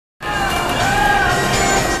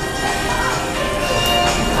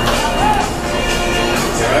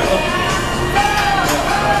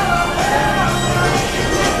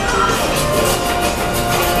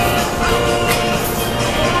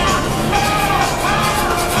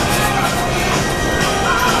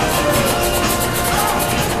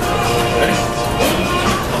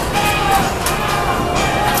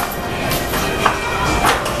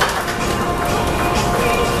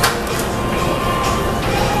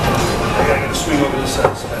swing over this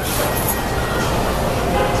side.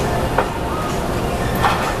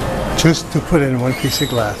 Just to put in one piece of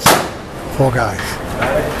glass. 4 guys.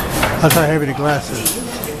 That's how heavy the glass is.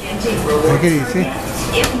 Take it easy.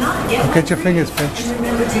 Don't get your fingers pinched.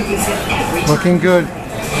 Looking good.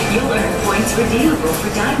 You'll earn points redeemable for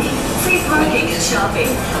dining, free parking and shopping.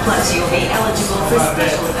 Plus, you'll be eligible for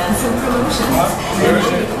special events and promotions. The more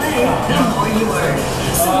you play, the more you earn.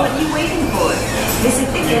 So what are you waiting for? Visit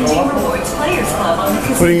the Genting Rewards Players Club on the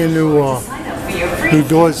casino. Putting in new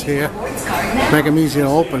doors here. Make them easy to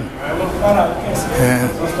open.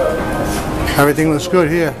 And everything looks good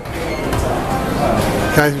here.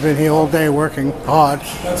 Guys have been here all day working hard.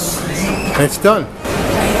 It's done.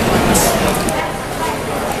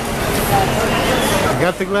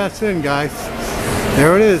 Got the glass in, guys.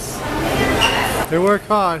 There it is. They work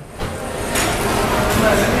hard.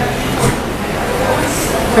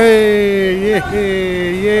 Hey,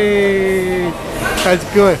 yay, yay. That's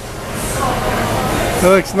good. That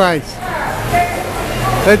looks nice.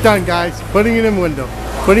 They're done, guys. Putting it in window.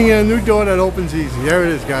 Putting in a new door that opens easy. There it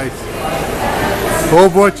is, guys. All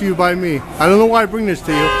brought to you by me. I don't know why I bring this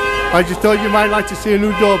to you. I just thought you might like to see a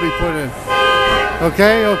new door be put in.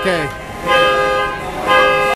 Okay? Okay.